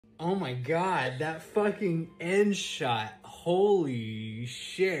Oh my god, that fucking end shot. Holy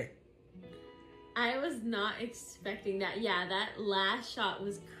shit. I was not expecting that. Yeah, that last shot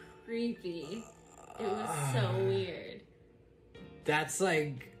was creepy. It was so weird. That's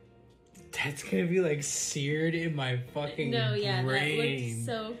gonna be like seared in my fucking brain. No, yeah, that looked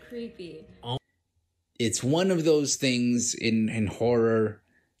so creepy. It's one of those things in horror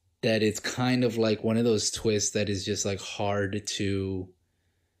that it's kind of like one of those twists that is just like hard to...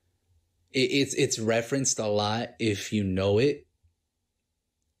 It's referenced a lot if you know it.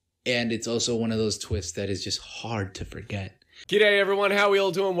 And it's also one of those twists that is just hard to forget. G'day everyone, how are we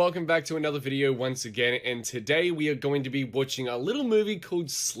all doing? Welcome back to another video once again, and today we are going to be watching a little movie called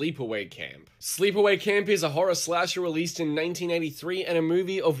Sleepaway Camp. Sleepaway Camp is a horror slasher released in 1983 and a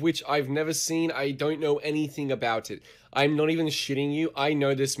movie of which I've never seen. I don't know anything about it. I'm not even shitting you, I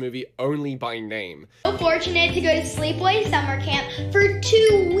know this movie only by name. So fortunate to go to Sleepaway summer camp for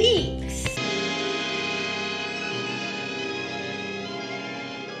 2 weeks.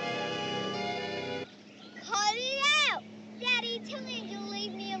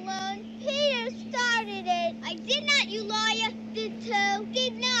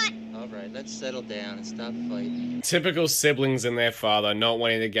 Let's settle down and stop fighting. Typical siblings and their father not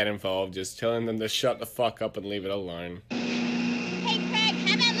wanting to get involved, just telling them to shut the fuck up and leave it alone. Hey Craig,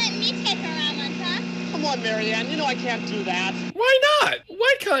 how about letting me take her around once, huh? Come on, Marianne, you know I can't do that. Why not?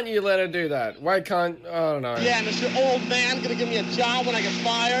 Why can't you let her do that? Why can't... I don't know. Yeah, and is your old man gonna give me a job when I get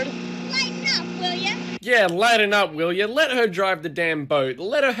fired? Lighten up, will ya? Yeah, lighten up, will you? Let her drive the damn boat.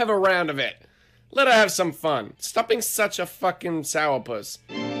 Let her have a round of it. Let her have some fun. Stop being such a fucking sourpuss.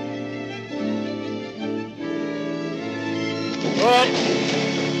 Oh.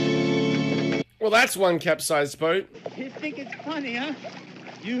 Well, that's one capsized boat. You think it's funny, huh?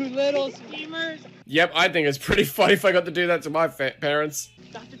 You little schemers. Yep, I think it's pretty funny if I got to do that to my parents.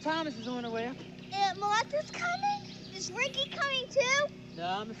 Dr. Thomas is on the way up. Melissa's coming? Is Ricky coming too? No,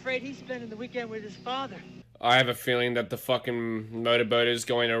 I'm afraid he's spending the weekend with his father. I have a feeling that the fucking motorboat is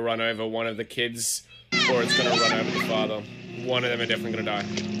going to run over one of the kids, or it's going to run over the father. One of them are definitely going to die.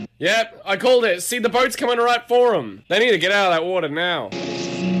 Yep, I called it. See, the boat's coming right for them. They need to get out of that water now.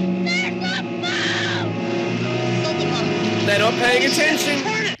 They're not paying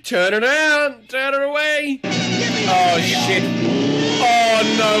attention. Turn it around. Turn it away. Oh, shit. Oh,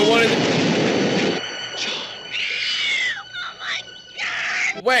 no. What is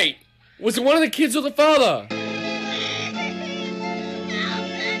it? Wait. Was it one of the kids or the father?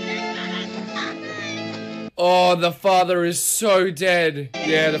 Oh, the father is so dead.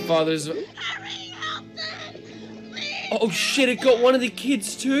 Yeah, the father's... Oh shit, it got one of the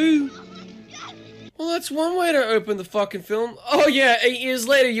kids too? Well, that's one way to open the fucking film. Oh yeah, 8 years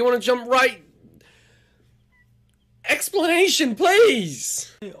later, you want to jump right... Explanation,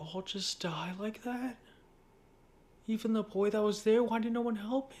 please! They all just die like that? Even the boy that was there, why did no one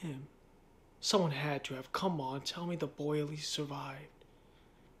help him? Someone had to have. Come on, tell me the boy at least survived.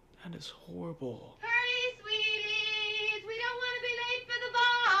 That is horrible. Hurry, sweeties! We don't want to be late for the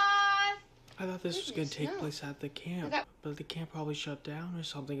boss! I thought this was going to take place at the camp, but the camp probably shut down or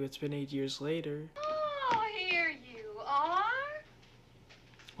something if it's been 8 years later. Oh, here you are.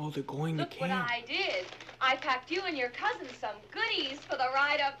 Oh, they're going to camp. Look what I did. I packed you and your cousin some goodies for the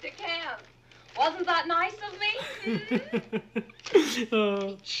ride up to camp. Wasn't that nice of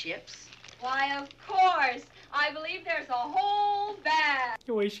me? Chips? Why, of course. I believe there's a whole bag.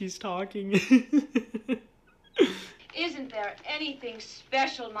 The way she's talking. Isn't there anything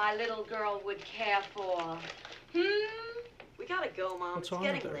special my little girl would care for? We gotta go, Mom. What's it's wrong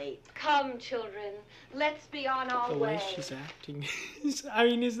getting with her? late. Come, children. Let's be on our The way. way she's acting. I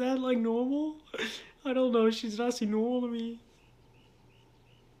mean, is that like normal? I don't know. She's not seem normal to me.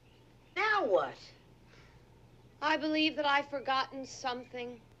 Now what? I believe that I've forgotten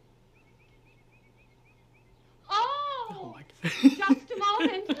something. Oh my God. Just a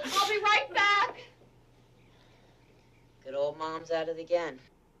moment. I'll be right back. Good old Mom's at it again.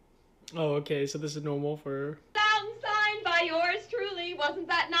 Oh, okay. So this is normal for her. Sound signed by yours truly. Wasn't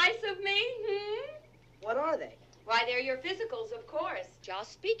that nice of me? What are they? Why, they're your physicals, of course.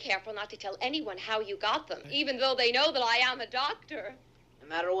 Just be careful not to tell anyone how you got them, even though they know that I am a doctor. No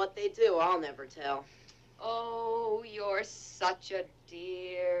matter what they do, I'll never tell. Oh, you're such a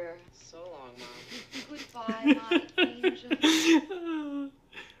dear. So long, Mom. Goodbye, my angel.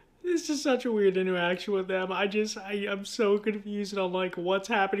 This is such a weird interaction with them. I'm so confused on like what's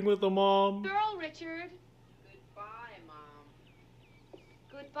happening with the mom. Girl, Richard. Goodbye, Mom.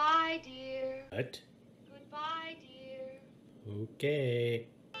 Goodbye, dear. What? Goodbye, dear. Okay.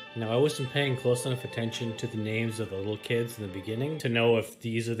 Now, I wasn't paying close enough attention to the names of the little kids in the beginning to know if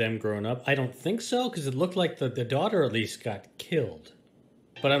these are them grown up. I don't think so, because it looked like the daughter at least got killed.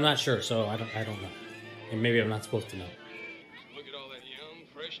 But I'm not sure, so I don't know. And maybe I'm not supposed to know. Look at all that young,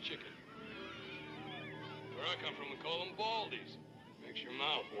 fresh chicken. Where I come from, we call them baldies. Makes your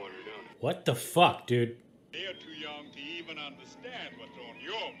mouth water, don't it? What the fuck, dude? They're too young to even understand what's on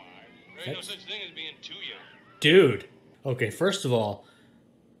your mind. There ain't no such thing as being too young. Dude. Okay, first of all,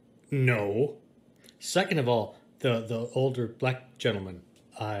 no. Second of all, the older black gentleman,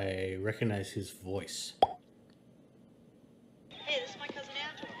 I recognize his voice. Hey, this is my cousin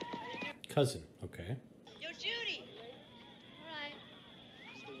Angela. How you doing? Cousin, okay. Yo, Judy! Alright.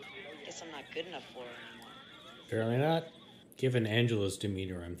 Guess I'm not good enough for her anymore. Apparently not. Given Angela's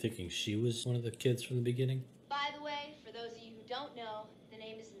demeanor, I'm thinking she was one of the kids from the beginning. By the way, for those of you who don't know, the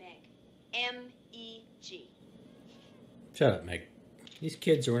name is Meg. M-E-G. Shut up, Meg. These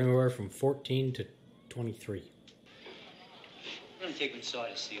kids are anywhere from 14 to 23. I'm gonna take her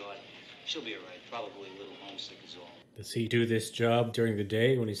inside to see Audie. She'll be alright. Probably a little homesick is all. Does he do this job during the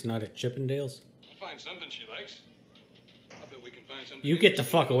day when he's not at Chippendales? I'll find something she likes. I bet we can find something. You get the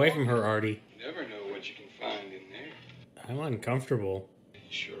fuck away from her, Artie. You never know what you can find in there. I'm uncomfortable. You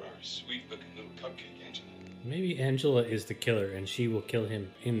sure are a sweet-looking little cupcake, Angela. Maybe Angela is the killer and she will kill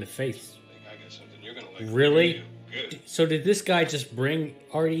him in the face. I think I got something you're gonna like. Really? Good. So did this guy just bring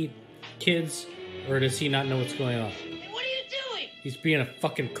Artie kids, or does he not know what's going on? Hey, what are you doing? He's being a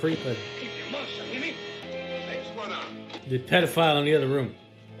fucking creeper. Keep your mouth shut, hear me? Next one on. The pedophile in the other room.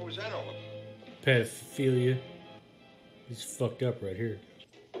 What was that all about? Pedophilia. He's fucked up right here.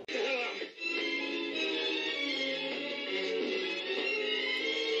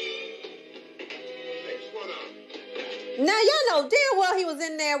 Now y'all know damn well he was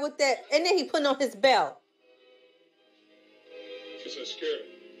in there with that, and then he putting on his belt. Guess I scared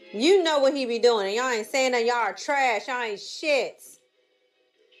him. You know what he be doing, and y'all ain't saying that y'all are trash. Y'all ain't shits.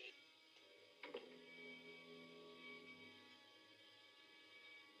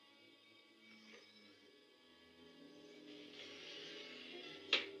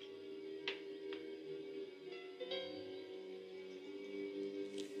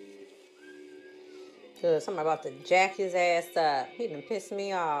 Cause somebody about to jack his ass up. He done pissed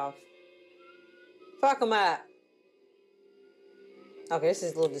me off. Fuck him up. Okay, this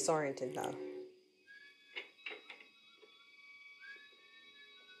is a little disoriented though.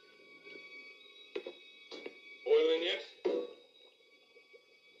 Boiling yet?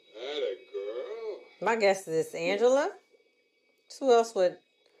 Atta girl. My guess is Angela. Who else would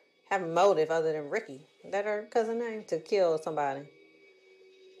have a motive other than Ricky? Is that her cousin name? To kill somebody.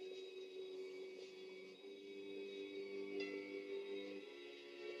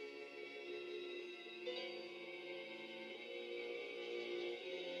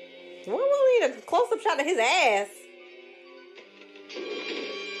 We will need a close-up shot of his ass. Fucker,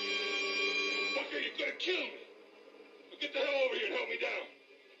 you're gonna kill me. Well, get the hell over here and help me down.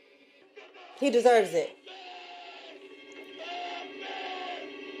 He deserves it.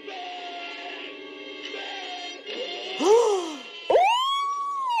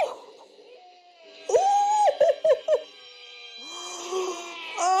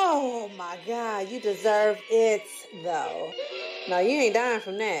 Oh my God, you deserve it though. No, you ain't dying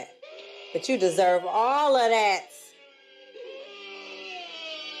from that. But you deserve all of that.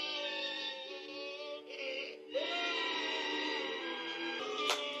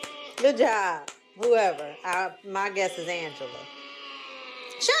 Good job, whoever. My guess is Angela.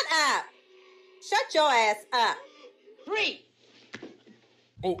 Shut up. Shut your ass up. 3.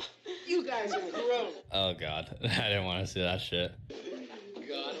 Oh. You guys are gross. Oh god, I didn't want to see that shit.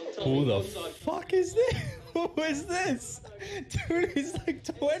 God, Who the fuck is this? Who is this? Dude, he's like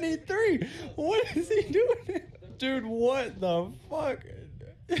 23. What is he doing? Dude, what the fuck?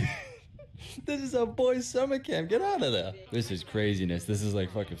 This is a boys' summer camp. Get out of there. This is craziness. This is like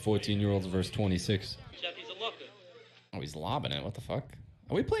fucking 14-year-olds versus 26. Chef, he's a looker. Oh, he's lobbing it. What the fuck?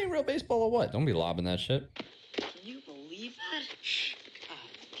 Are we playing real baseball or what? Don't be lobbing that shit. Can you believe that? God.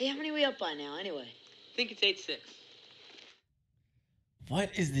 Hey, how many are we up by now, anyway? I think it's 8-6.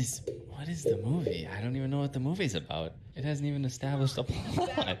 What is this? What is the movie? I don't even know what the movie's about. It hasn't even established a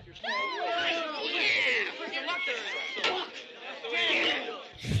plot.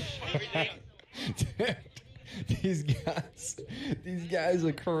 Dude, these guys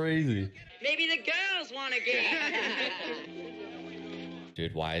are crazy. Maybe the girls want to get.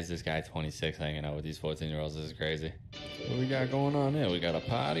 Dude, why is this guy 26 hanging out with these 14-year-olds? This is crazy. What we got going on here? We got a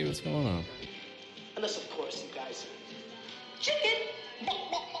party? What's going on? Unless, of course, you guys. Chicken!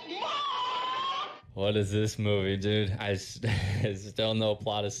 What is this movie, dude? I still no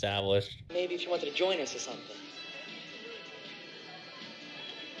plot established. Maybe if you wanted to join us or something.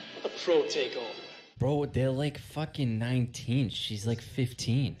 A pro takeover. Bro, they're like fucking 19. She's like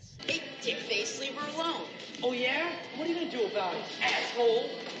 15. Hey, dick face, leave her alone. Oh yeah? What are you gonna do about it, asshole?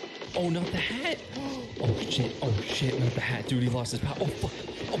 Oh, not the hat. Oh shit, not the hat, dude. He lost his power. Oh fuck.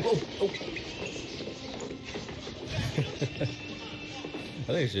 Oh.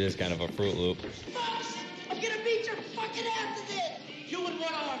 I think she is kind of a Fruit Loop. Boss, I'm gonna beat your fucking ass to this. You in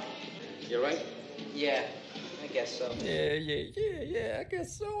one arm. You right? Yeah, I guess so. Yeah. I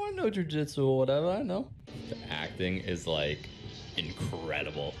guess so. I know jujitsu or whatever. I know. The acting is like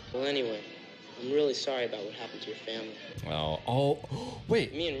incredible. Well, anyway, I'm really sorry about what happened to your family. Oh,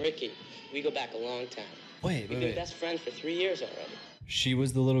 wait. Me and Ricky, we go back a long time. We've been best friends for 3 years already. She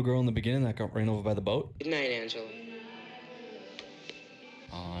was the little girl in the beginning that got ran over by the boat? Good night, Angela.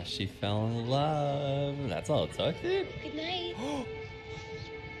 Aw, she fell in love. That's all it took, dude. Good night.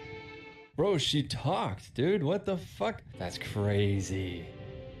 Bro, she talked, dude. What the fuck? That's crazy.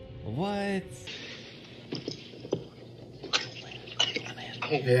 What?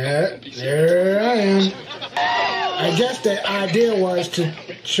 Yeah, there I am. I guess the idea was to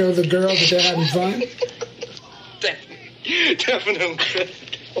show the girls that they're having fun. Definitely.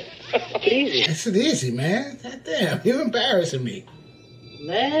 Easy. It's easy, man. God damn, you're embarrassing me.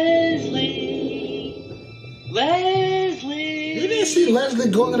 Leslie. You didn't see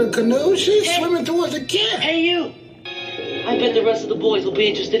Leslie going in a canoe? She's swimming towards the camp. Hey, you. I bet the rest of the boys will be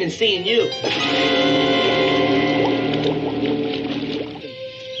interested in seeing you.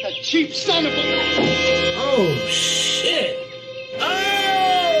 That cheap son of a... Oh, shit. Oh!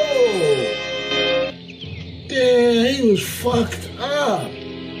 Yeah, he was fucked up.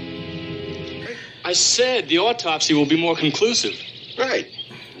 I said the autopsy will be more conclusive. Right.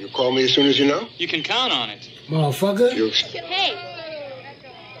 You call me as soon as you know? You can count on it. Motherfucker. Hey,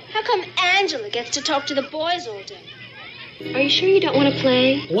 how come Angela gets to talk to the boys all day? Are you sure you don't want to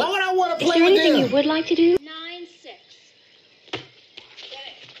play? Why would I want to play Is there with anything them? you would like to do? 9-6.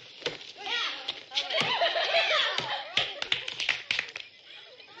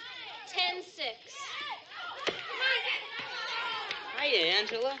 Hiya,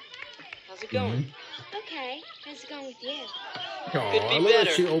 Angela. How's it going? Okay. How's it going with you? Oh, Could be I love better.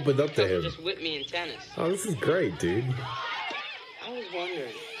 that she opened up to him. Just whip me in tennis. Oh, this is great, dude. I was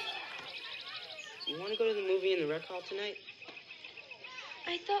wondering, you want to go to the movie in the rec hall tonight?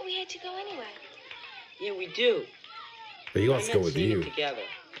 I thought we had to go anyway. Yeah, we do. But he wants to go with seeing you. it together.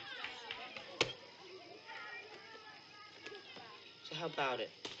 So how about it?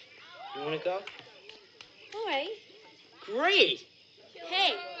 You want to go? All right. Great.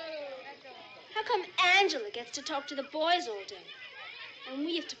 Hey, how come Angela gets to talk to the boys all day? And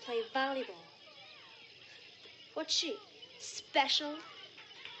we have to play volleyball. What's she? Special?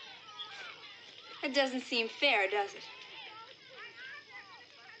 It doesn't seem fair, does it?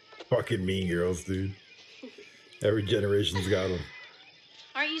 Fucking Mean Girls, dude. Every generation's got them.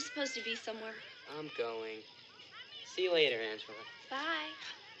 Aren't you supposed to be somewhere? I'm going. See you later, Angela. Bye.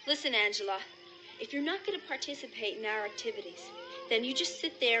 Listen, Angela, if you're not going to participate in our activities, then you just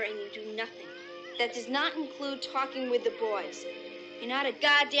sit there and you do nothing. That does not include talking with the boys. You're not a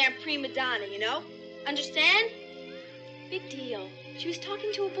goddamn prima donna, you know? Understand? Big deal. She was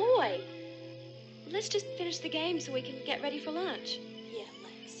talking to a boy. Let's just finish the game so we can get ready for lunch. Yeah,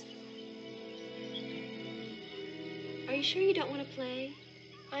 let's. Are you sure you don't want to play?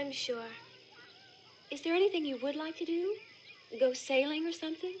 I'm sure. Is there anything you would like to do? Go sailing or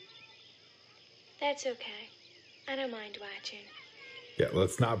something? That's okay. I don't mind watching. Yeah,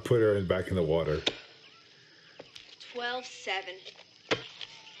 let's not put her back in the water. 12-7.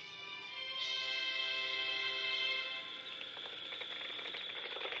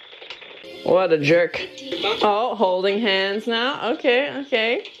 What a jerk. Oh, holding hands now.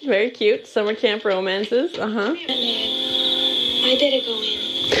 Okay. Very cute. Summer camp romances. Uh-huh. I better go in.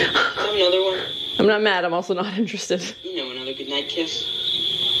 Have another one? I'm not mad. I'm also not interested. You know, another goodnight kiss.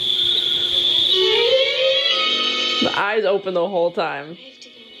 The eyes open the whole time.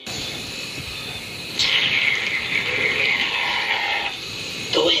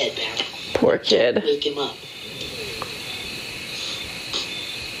 Go ahead, Barry. Poor kid. Wake him up.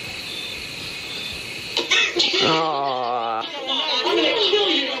 Aww. I'm gonna kill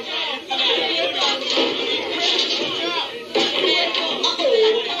you.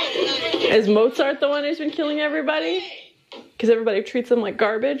 Is Mozart the one who's been killing everybody? Because everybody treats him like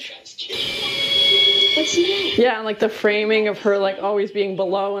garbage? What's that? Yeah, and like the framing of her like always being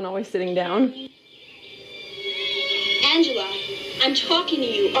below and always sitting down. Angela, I'm talking to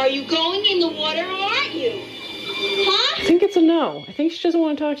you. Are you going in the water or aren't you? Huh? I think it's a no. I think she doesn't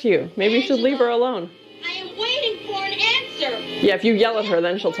want to talk to you. Maybe you should leave her alone. I am waiting for an answer. Yeah, if you yell at her,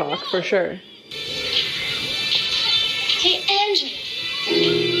 then she'll talk, for sure. Hey, Angela.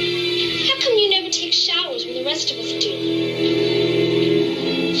 How come you never take showers when the rest of us do?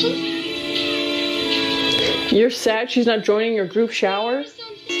 You're sad she's not joining your group shower?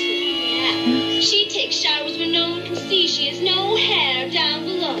 She takes showers when no one can see. She has no hair down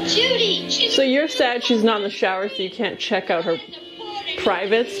below. Judy, So you're sad she's not in the shower so you can't check out her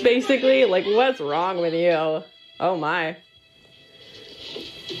privates, basically? Like, what's wrong with you? Oh my.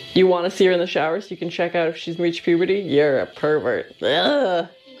 You want to see her in the shower so you can check out if she's reached puberty? You're a pervert. Ugh.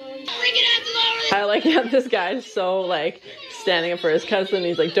 I like how this guy's so, like, standing up for his cousin.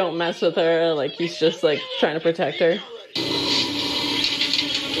 He's like, don't mess with her. Like, he's just, like, trying to protect her.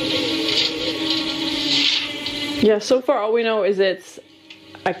 Yeah, so far all we know is it's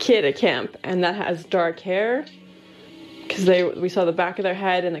a kid at camp, and that has dark hair. Because we saw the back of their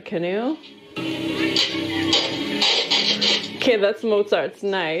head in the canoe. Okay, that's Mozart's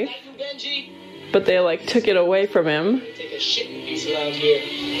knife. But they, like, took it away from him. Take a shit piece around here.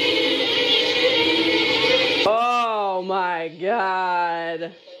 Oh my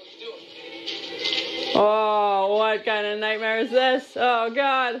god. Oh, what kind of nightmare is this? Oh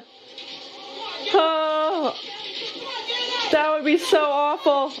god. Oh. That would be so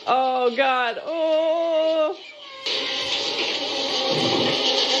awful. Oh god. Oh.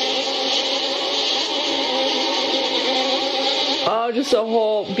 Oh, just a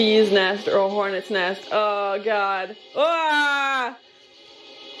whole bee's nest or a hornet's nest. Oh god. Ah!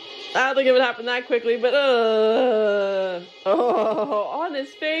 I don't think it would happen that quickly, but oh, on his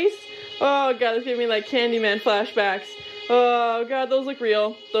face. Oh god, it's giving me like Candyman flashbacks. Oh god, those look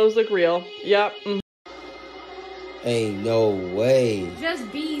real. Those look real. Yep. Ain't no way.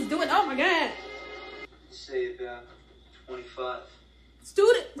 Just bees doing. Oh my god. Say about 25.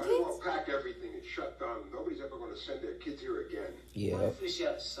 Student. Might as well pack everything and shut down. Nobody's ever going to send their kids here again. Yeah. Finish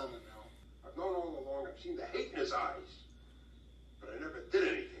out the summer, Mel. I've known all along. I've seen the hate in his eyes. But I never did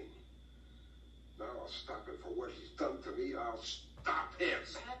anything. Now I'll stop him for what he's done to me. I'll stop him.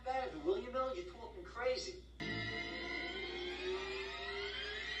 Snap out of it, will you, Mel? You're talking crazy.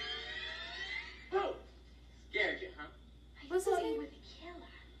 Oh, scared you, huh? What's his name?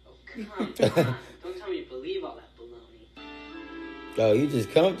 Oh, come on. Don't tell me you believe all that baloney. Oh, you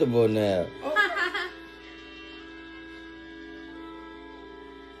just comfortable now.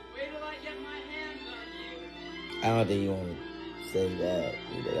 Wait till I get my hands on you. I don't think you want to say that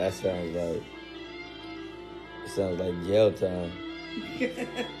either. That sounds like jail time.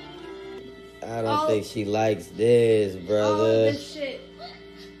 I don't think she likes this, brother. Oh, this shit.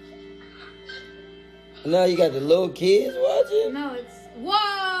 No, you got the little kids watching? No, it's...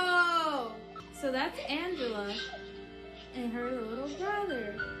 Whoa! So that's Angela and her little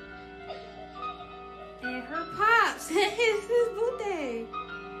brother. And her pops. It's his birthday.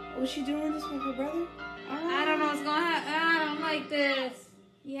 Was she doing this with her brother? I don't know what's going to happen. I don't like this.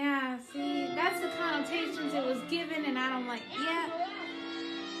 Yeah, see, that's the connotations it was given, and I don't like.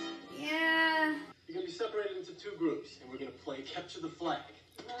 Yeah. You're gonna be separated into two groups, and we're gonna play capture the flag.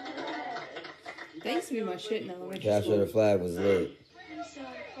 That used to be my shit in elementary Capture school. the flag was lit. I'm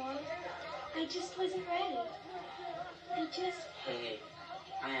sorry, Paul. I just wasn't ready. Hey,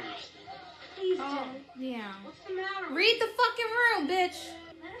 I understand. Please Oh, don't. yeah. What's the matter? Read the fucking room, bitch.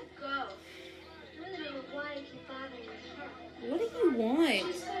 Let her go. I really don't know why I keep bothering her. What do you want?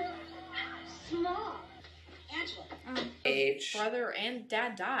 She's so small. Angela. Age. Brother and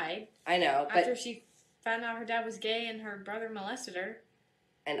dad died. I know, but After she found out her dad was gay and her brother molested her.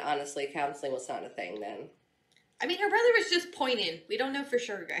 and honestly, counseling was not a thing then. I mean, her brother was just pointing. We don't know for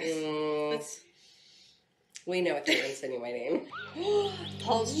sure, guys. We know what they're insinuating.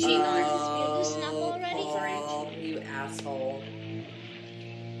 Paul's cheating on her. Loosen up already? Paul, you asshole.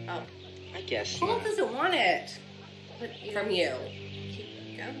 Oh. I guess Paul not. doesn't want it. But, From you.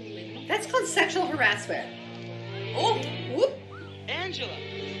 Keep going. That's called sexual harassment. Oh, whoop. Angela!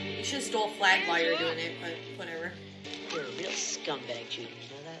 You should have stole a flag while you were doing it, but whatever. You're a real scumbag, Judy.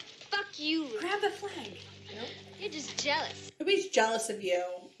 You know that? Fuck you. Grab the flag. Nope. You're just jealous. Nobody's jealous of you.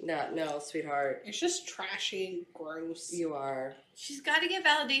 No, sweetheart. It's just trashy and gross. You are. She's got to get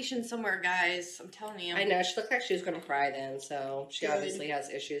validation somewhere, guys. I'm telling you. I know. She looked like she was going to cry then, so she Good. obviously has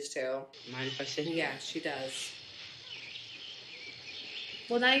issues too. Mind if I sit? Yeah, she does.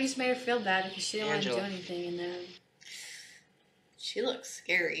 Well, now you just made her feel bad because she didn't want to do Angela. anything, and then she looks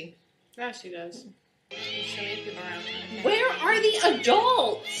scary. Yeah, she does. There's so many people around. Where are the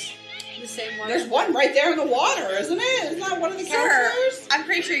adults? This same one? There's one right there in the water, isn't it? Isn't that one of the counselors? I'm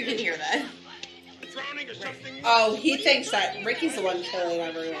pretty sure you can hear that. Oh, he thinks that Ricky's the one killing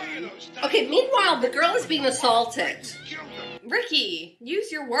everyone. Okay, meanwhile, the girl is being assaulted. Ricky,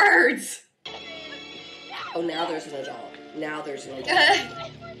 use your words. Oh, now there's an adult. Now there's an adult.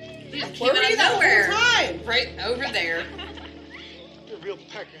 You just Where came were out you of that nowhere. whole time? Right over there. You're a real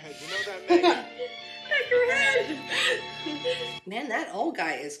peckerhead, you know that, Megan? Man, that old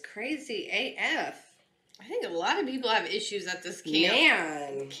guy is crazy AF. I think a lot of people have issues at this camp.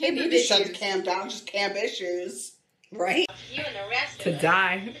 Man. Camp Maybe just shut the camp down, just camp issues. Right? You and the rest To of us.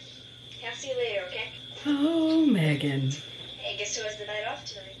 die. I'll see you later, okay? Oh, Megan. Hey, guess who has the night off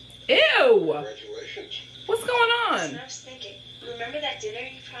tonight? Ew! Congratulations. What's going Listen, on? I was thinking. Remember that dinner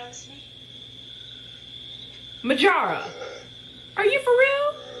you promised me? Majara, are you for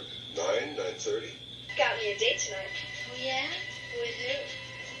real? 9:30. Got me a date tonight. Oh, yeah? With who?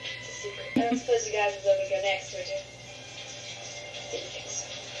 It's a secret. I don't suppose you guys would let me go next, would you? Didn't think so.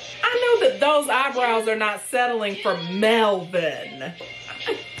 I know that those eyebrows are not settling for Melvin.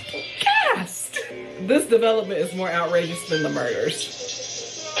 Cast! This development is more outrageous than the murders.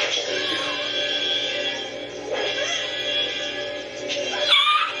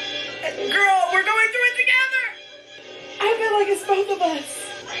 Girl, we're going through it together! I feel like it's both of us.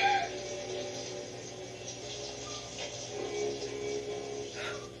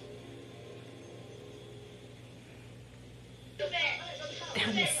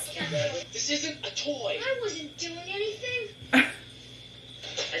 This isn't a toy. I wasn't doing anything. I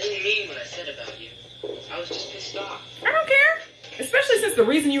didn't mean what I said about you. I was just pissed off. I don't care. Especially since the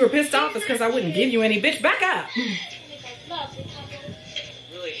reason you were pissed off is because I wouldn't give you any. Bitch, back up. Lovely couple.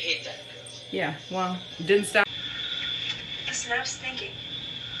 I really hate that girl. Yeah, well, it didn't stop. Listen, I was thinking.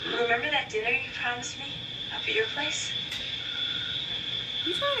 Remember that dinner you promised me? Up at your place?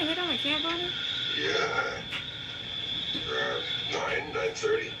 You trying to hit on a camp on her? Yeah.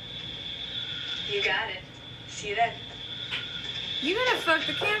 9:30. You got it. See you then. You gonna fuck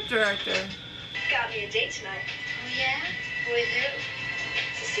the camp director. Got me a date tonight. Oh, yeah? With who?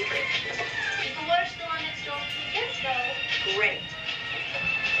 It's a secret. People are storming next door. Yes, though. Great.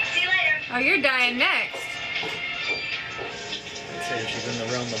 See you later. Oh, you're dying next. I'd say she's in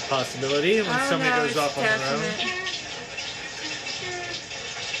the realm of possibility when somebody goes off on their own.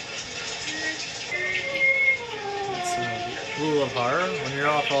 It's the rule of horror. When you're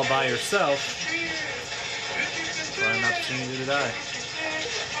off all by yourself, find an opportunity to die.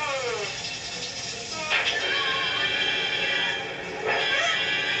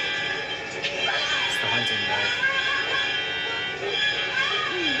 It's the hunting bag.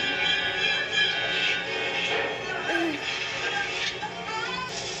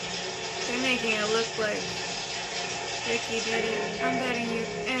 They're making it look like Ricky did it. I'm betting you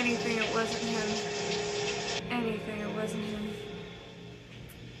anything it wasn't him. Anything it wasn't him.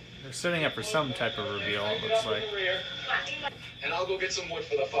 They're setting up for some type of reveal, it looks like. And I'll go get some wood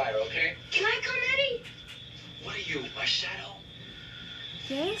for the fire, okay? Can I come, Eddie? What are you, my shadow?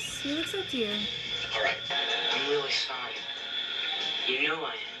 Yes, he looks up to you. All right. I'm really sorry. You know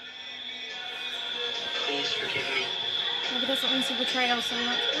I am. Please forgive me. Maybe that's what means to betrayal so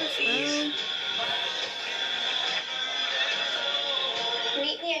much. Please.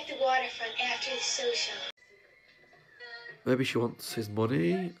 Meet me at the waterfront after the social. Maybe she wants his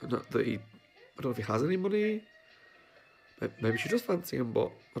money. Not that he, I don't know if he has any money. Maybe she does fancy him,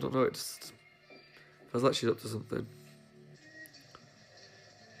 but I don't know. It just feels like she's up to something.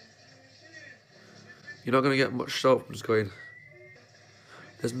 You're not going to get much soap. I'm just going.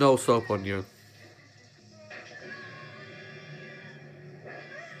 There's no soap on you.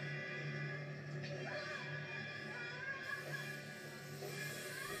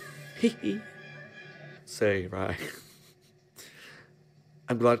 Say, right.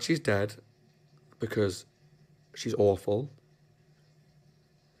 I'm glad she's dead because she's awful.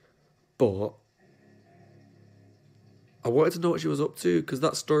 But I wanted to know what she was up to because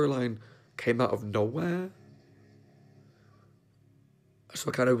that storyline came out of nowhere. So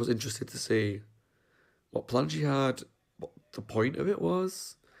I kind of was interested to see what plan she had, what the point of it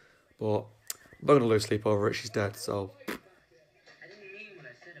was. But I'm not going to lose sleep over it. She's dead, so.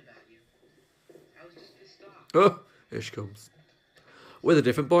 Oh, here she comes. With a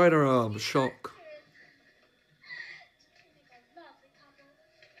different boy in her arms. Shock.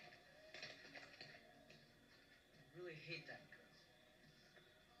 I really hate that girl.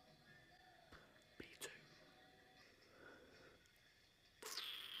 Me too.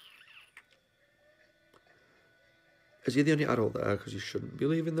 Is he the only adult there? Because you shouldn't be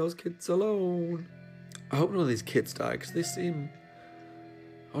leaving those kids alone. I hope none of these kids die because they seem...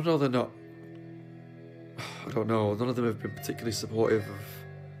 Oh no, they're not I don't know. None of them have been particularly supportive of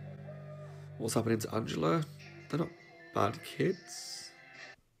what's happening to Angela. They're not bad kids.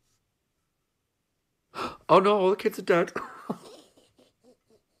 Oh no, all the kids are dead.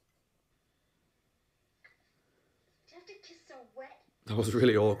 That was a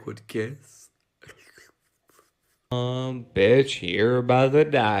really awkward kiss. Bitch, you're about to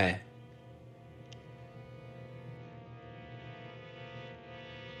die.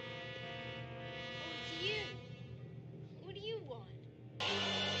 What do you want?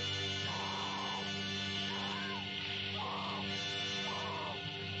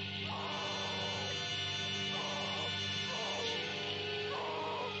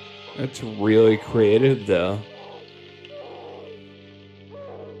 That's really creative, though.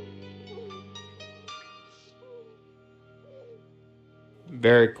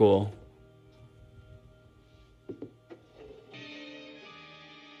 Very cool. It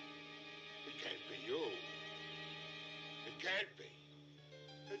can't be you. It can't be.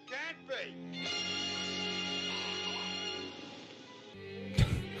 It can't be.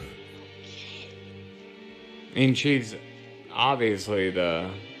 I mean, she's obviously the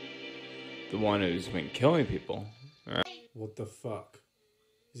one who's been killing people. Right? What the fuck?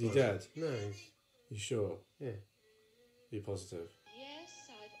 Is he dead? No. You sure? Yeah. Are you positive? Yes,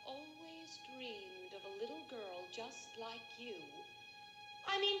 I've always dreamed of a little girl just like you.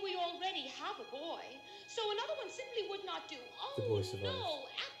 I mean, we already have a boy, so another one simply would not do. The boy survived. No,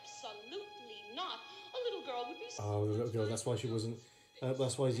 absolutely not. A little girl would be. Oh, the little girl. That's why she wasn't.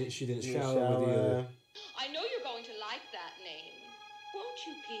 That's why she didn't Didn't shower with the other. I know you're going to like that name, won't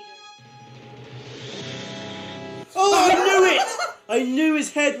you, Peter? Oh, I knew it! I knew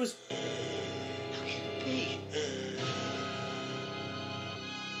his head was.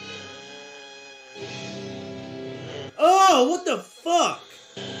 Oh, what the fuck?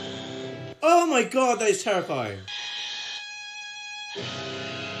 Oh my god, that is terrifying.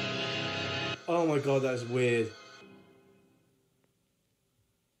 Oh my god, that is weird.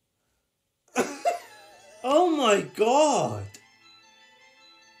 Oh my god.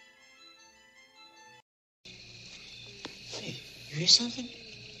 Hey, you hear something?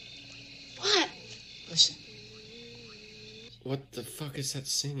 What? Listen. What the fuck is that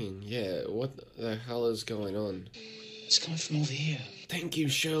singing? Yeah, what the hell is going on? It's coming from over here. Thank you,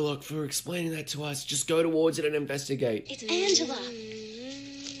 Sherlock, for explaining that to us. Just go towards it and investigate. It's Angela.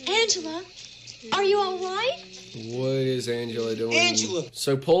 Angela, are you all right? What is Angela doing? Angela!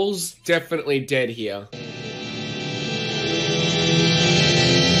 So Paul's definitely dead here.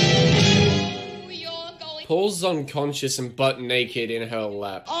 Paul's unconscious and butt naked in her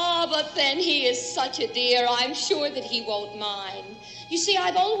lap. Oh, but then he is such a dear. I'm sure that he won't mind. You see,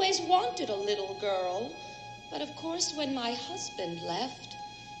 I've always wanted a little girl. But of course, when my husband left...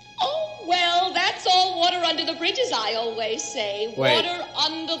 Oh, well, that's all water under the bridges, I always say. Wait. Water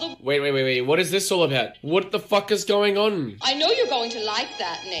under the... Wait. What is this all about? What the fuck is going on? I know you're going to like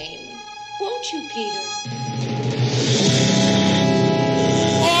that name. Won't you, Peter?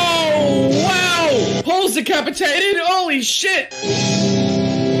 Oh, wow! Paul's decapitated? Holy shit! God,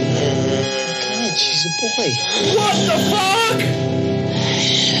 she's a boy. What the fuck?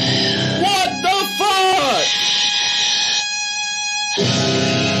 What the fuck?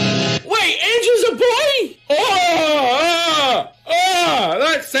 Wait, Andrew's a boy?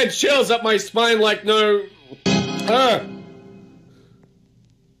 That sent chills up my spine like no...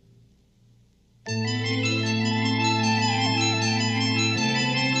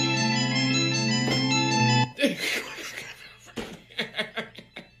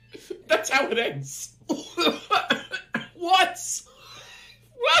 That's how it ends. What?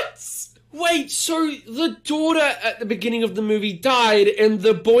 Wait, so the daughter at the beginning of the movie died and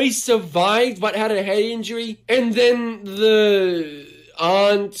the boy survived but had a head injury? And then the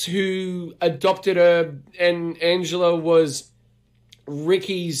aunt who adopted her and Angela was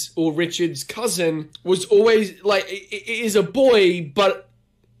Ricky's or Richard's cousin was always, like, is a boy, but...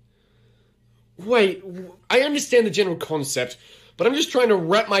 Wait, I understand the general concept, but I'm just trying to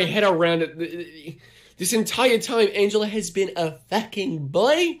wrap my head around it. This entire time, Angela has been a fucking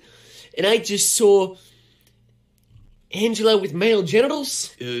boy, and I just saw Angela with male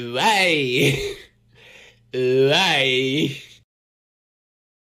genitals. Ooh, aye. Ooh, aye.